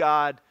true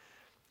God,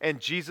 and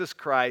Jesus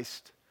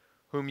Christ,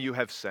 whom you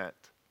have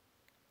sent.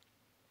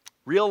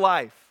 Real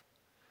life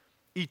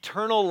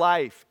Eternal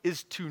life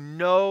is to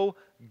know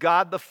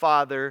God the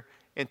Father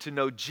and to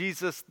know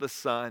Jesus the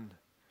Son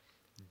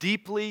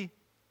deeply,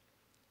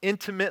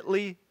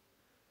 intimately,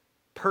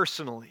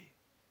 personally.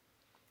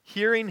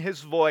 Hearing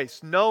his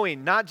voice,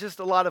 knowing not just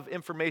a lot of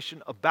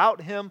information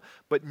about him,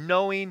 but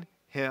knowing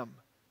him.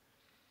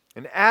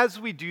 And as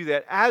we do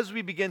that, as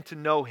we begin to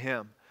know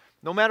him,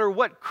 no matter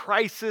what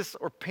crisis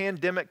or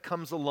pandemic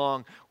comes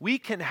along, we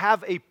can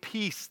have a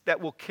peace that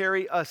will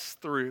carry us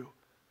through.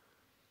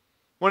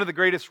 One of the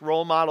greatest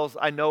role models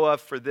I know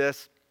of for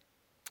this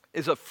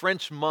is a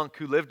French monk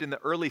who lived in the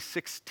early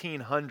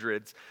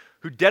 1600s,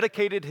 who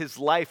dedicated his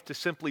life to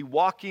simply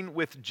walking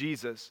with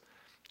Jesus,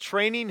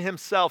 training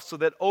himself so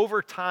that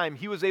over time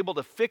he was able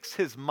to fix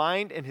his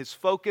mind and his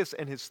focus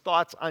and his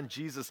thoughts on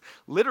Jesus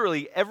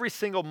literally every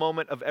single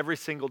moment of every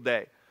single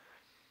day.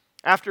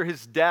 After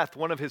his death,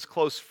 one of his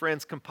close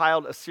friends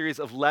compiled a series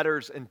of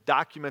letters and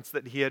documents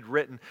that he had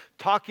written,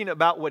 talking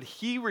about what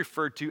he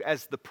referred to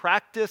as the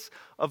practice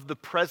of the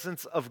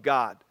presence of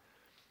God.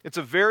 It's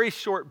a very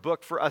short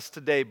book for us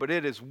today, but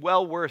it is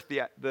well worth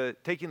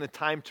taking the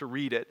time to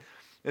read it.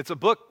 It's a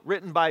book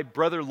written by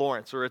Brother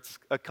Lawrence, or it's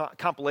a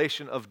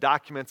compilation of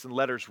documents and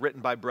letters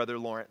written by Brother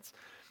Lawrence.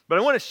 But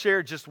I want to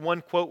share just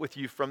one quote with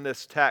you from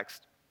this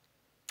text.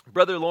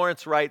 Brother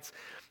Lawrence writes,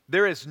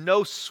 "There is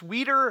no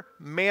sweeter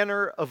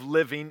manner of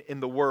living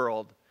in the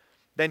world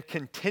than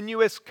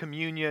continuous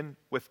communion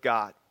with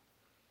God.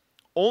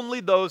 Only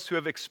those who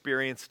have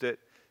experienced it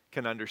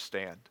can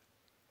understand."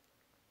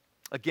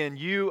 Again,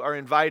 you are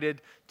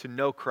invited to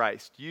know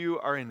Christ. You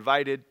are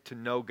invited to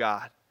know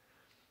God.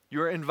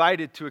 You are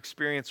invited to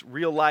experience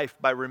real life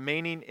by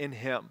remaining in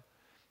him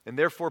and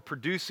therefore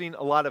producing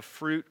a lot of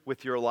fruit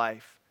with your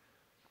life.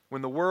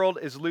 When the world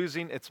is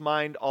losing its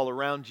mind all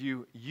around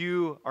you,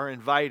 you are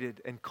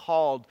invited and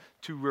called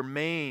to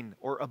remain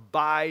or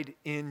abide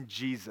in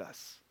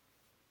Jesus.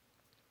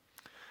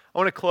 I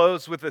want to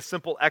close with a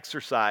simple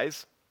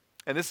exercise,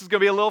 and this is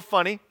going to be a little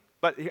funny,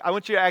 but I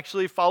want you to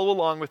actually follow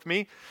along with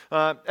me.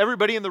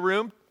 Everybody in the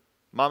room,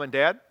 mom and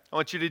dad, I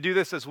want you to do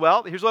this as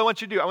well. Here's what I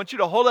want you to do. I want you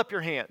to hold up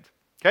your hand,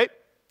 okay?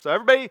 So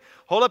everybody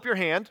hold up your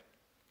hand.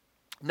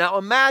 Now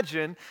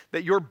imagine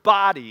that your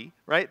body,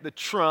 right, the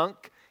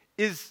trunk,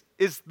 is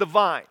the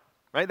vine,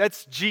 right?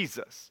 That's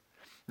Jesus.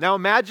 Now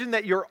imagine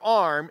that your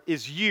arm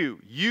is you.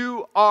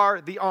 You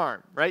are the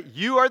arm, right?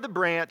 You are the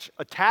branch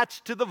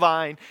attached to the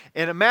vine.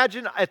 And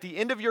imagine at the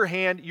end of your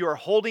hand, you are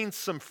holding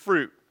some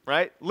fruit,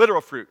 right?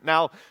 Literal fruit.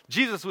 Now,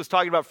 Jesus was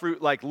talking about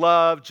fruit like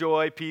love,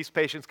 joy, peace,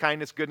 patience,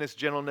 kindness, goodness,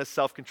 gentleness,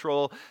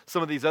 self-control.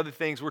 Some of these other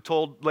things we're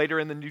told later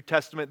in the New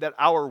Testament that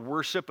our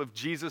worship of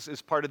Jesus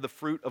is part of the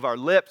fruit of our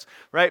lips,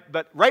 right?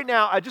 But right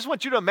now, I just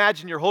want you to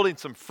imagine you're holding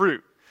some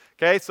fruit.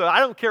 Okay, so I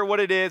don't care what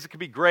it is. It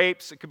could be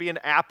grapes. It could be an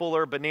apple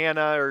or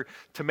banana or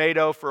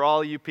tomato for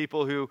all you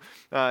people who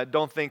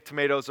don't think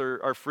tomatoes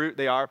are fruit.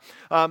 They are.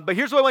 But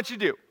here's what I want you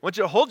to do. I want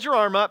you to hold your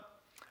arm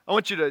up. I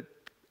want you to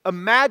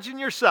imagine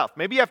yourself.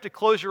 Maybe you have to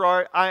close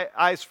your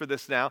eyes for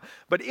this now.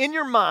 But in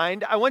your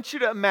mind, I want you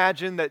to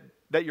imagine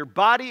that your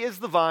body is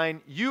the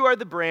vine, you are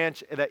the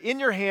branch, and that in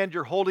your hand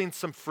you're holding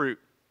some fruit.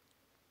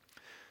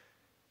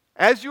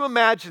 As you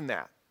imagine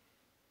that,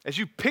 as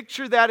you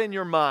picture that in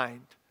your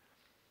mind,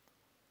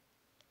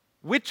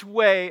 which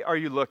way are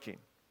you looking?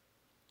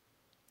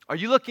 Are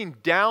you looking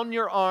down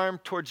your arm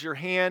towards your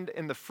hand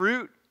and the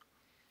fruit?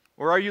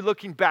 Or are you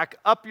looking back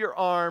up your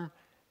arm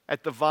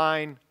at the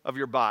vine of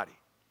your body?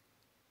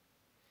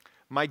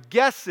 My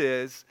guess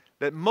is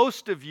that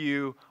most of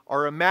you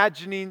are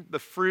imagining the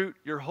fruit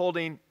you're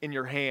holding in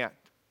your hand.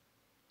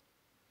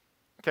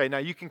 Okay, now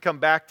you can come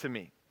back to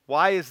me.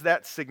 Why is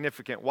that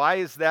significant? Why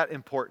is that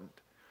important?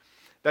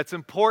 That's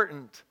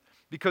important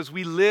because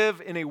we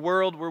live in a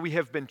world where we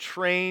have been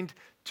trained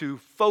to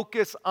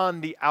focus on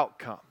the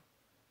outcome.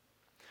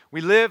 We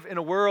live in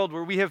a world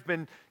where we have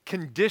been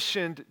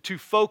conditioned to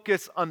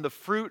focus on the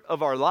fruit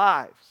of our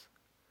lives.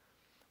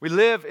 We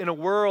live in a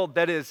world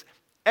that is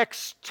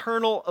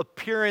external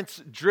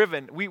appearance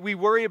driven. We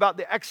worry about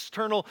the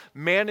external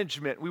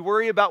management. We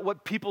worry about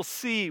what people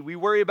see. We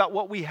worry about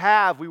what we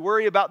have. We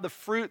worry about the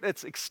fruit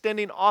that's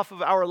extending off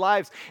of our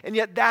lives. And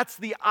yet that's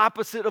the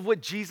opposite of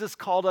what Jesus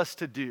called us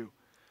to do.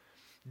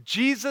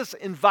 Jesus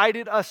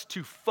invited us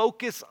to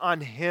focus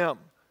on him,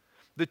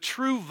 the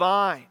true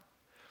vine,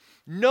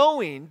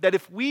 knowing that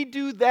if we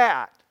do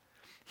that,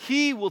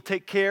 he will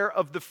take care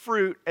of the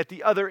fruit at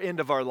the other end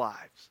of our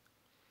lives.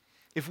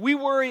 If we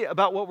worry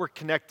about what we're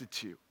connected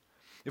to,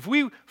 if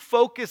we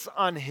focus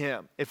on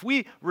him, if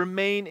we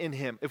remain in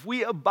him, if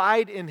we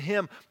abide in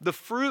him, the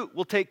fruit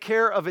will take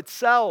care of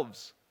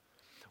itself.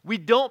 We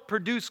don't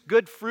produce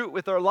good fruit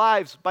with our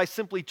lives by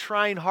simply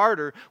trying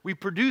harder. We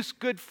produce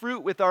good fruit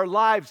with our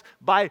lives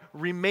by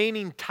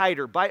remaining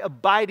tighter, by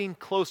abiding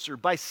closer,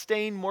 by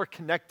staying more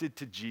connected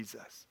to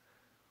Jesus.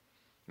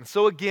 And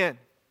so again,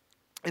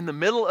 in the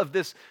middle of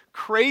this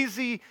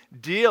crazy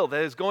deal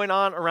that is going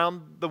on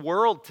around the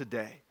world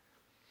today,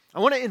 I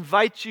want to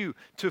invite you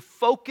to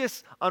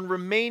focus on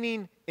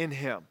remaining in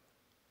him,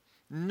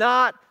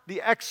 not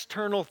the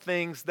external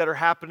things that are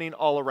happening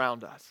all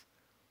around us.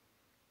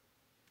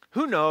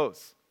 Who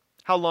knows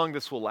how long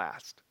this will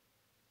last?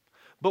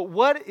 But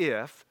what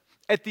if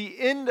at the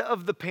end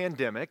of the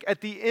pandemic,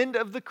 at the end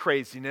of the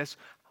craziness,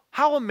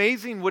 how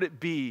amazing would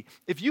it be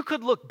if you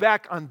could look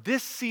back on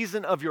this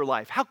season of your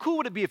life? How cool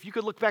would it be if you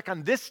could look back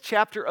on this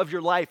chapter of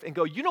your life and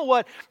go, you know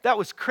what? That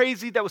was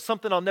crazy. That was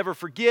something I'll never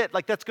forget.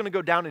 Like, that's going to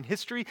go down in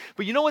history.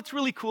 But you know what's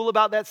really cool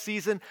about that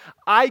season?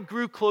 I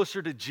grew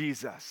closer to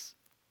Jesus.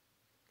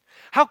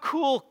 How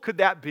cool could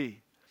that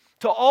be?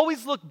 To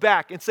always look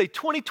back and say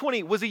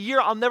 2020 was a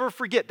year I'll never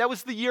forget. That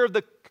was the year of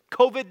the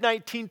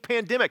COVID-19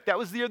 pandemic. That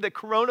was the year that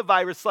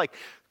coronavirus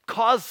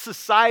caused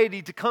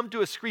society to come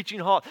to a screeching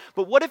halt.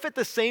 But what if at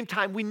the same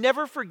time we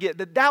never forget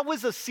that that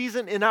was a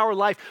season in our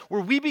life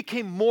where we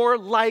became more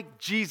like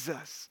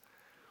Jesus,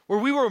 where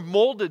we were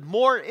molded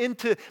more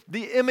into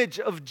the image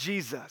of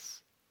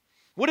Jesus?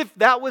 What if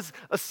that was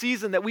a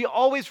season that we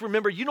always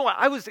remember, you know what,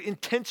 I was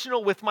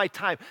intentional with my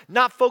time,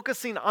 not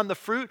focusing on the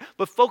fruit,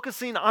 but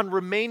focusing on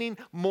remaining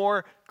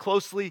more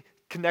closely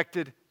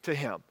connected to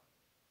Him?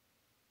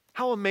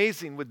 How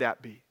amazing would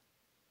that be?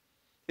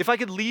 If I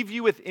could leave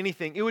you with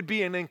anything, it would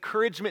be an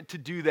encouragement to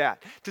do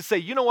that. To say,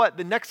 you know what,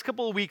 the next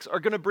couple of weeks are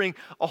going to bring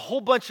a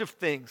whole bunch of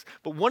things.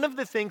 But one of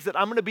the things that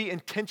I'm going to be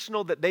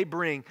intentional that they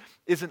bring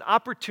is an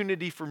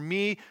opportunity for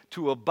me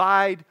to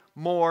abide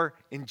more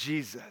in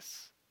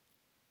Jesus,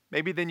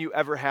 maybe than you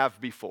ever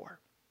have before.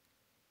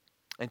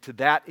 And to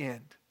that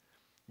end,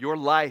 your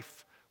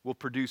life will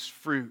produce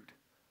fruit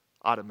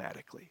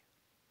automatically.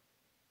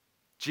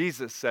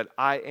 Jesus said,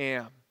 I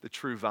am the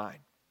true vine.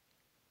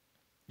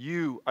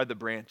 You are the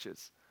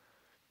branches.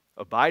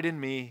 Abide in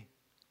me,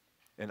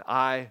 and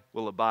I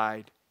will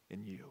abide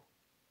in you.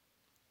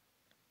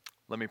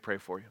 Let me pray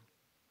for you.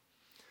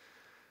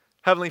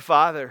 Heavenly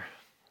Father,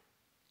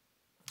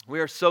 we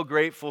are so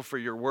grateful for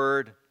your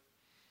word.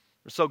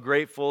 We're so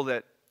grateful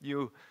that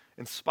you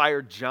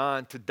inspired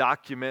John to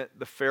document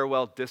the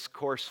farewell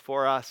discourse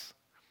for us.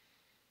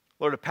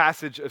 Lord, a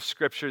passage of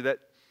Scripture that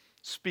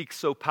speaks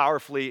so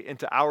powerfully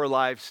into our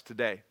lives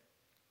today.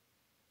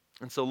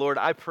 And so, Lord,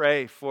 I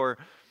pray for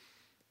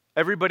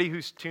everybody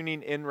who's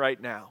tuning in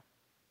right now,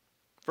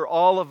 for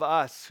all of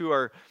us who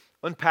are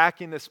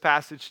unpacking this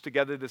passage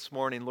together this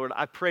morning, Lord,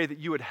 I pray that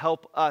you would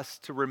help us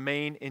to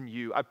remain in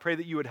you. I pray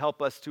that you would help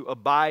us to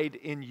abide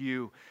in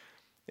you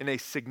in a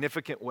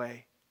significant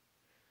way.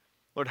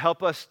 Lord,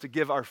 help us to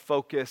give our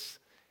focus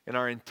and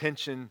our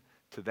intention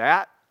to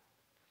that.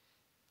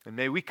 And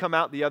may we come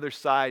out the other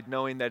side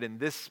knowing that in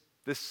this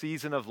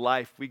season of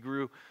life, we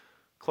grew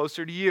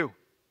closer to you.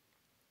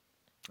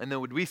 And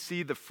then would we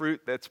see the fruit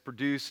that's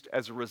produced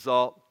as a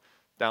result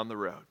down the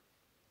road.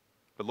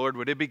 But Lord,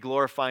 would it be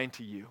glorifying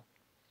to you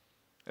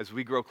as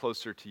we grow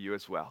closer to you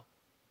as well.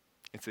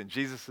 It's in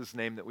Jesus'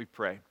 name that we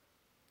pray.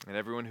 And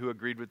everyone who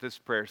agreed with this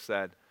prayer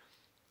said,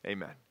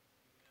 amen.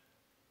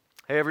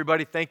 Hey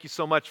everybody, thank you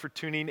so much for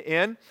tuning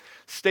in.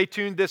 Stay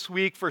tuned this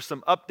week for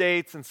some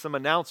updates and some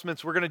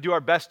announcements. We're going to do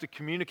our best to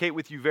communicate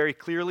with you very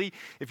clearly.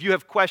 If you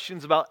have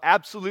questions about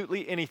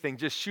absolutely anything,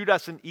 just shoot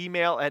us an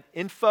email at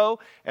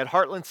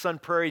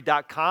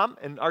info@heartlandsunprairie.com,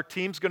 and our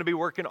team's going to be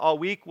working all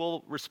week.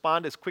 We'll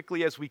respond as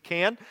quickly as we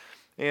can.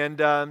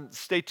 And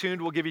stay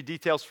tuned. We'll give you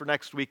details for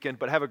next weekend,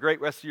 but have a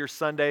great rest of your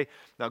Sunday.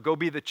 Now go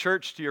be the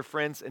church to your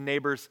friends and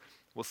neighbors.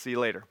 We'll see you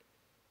later.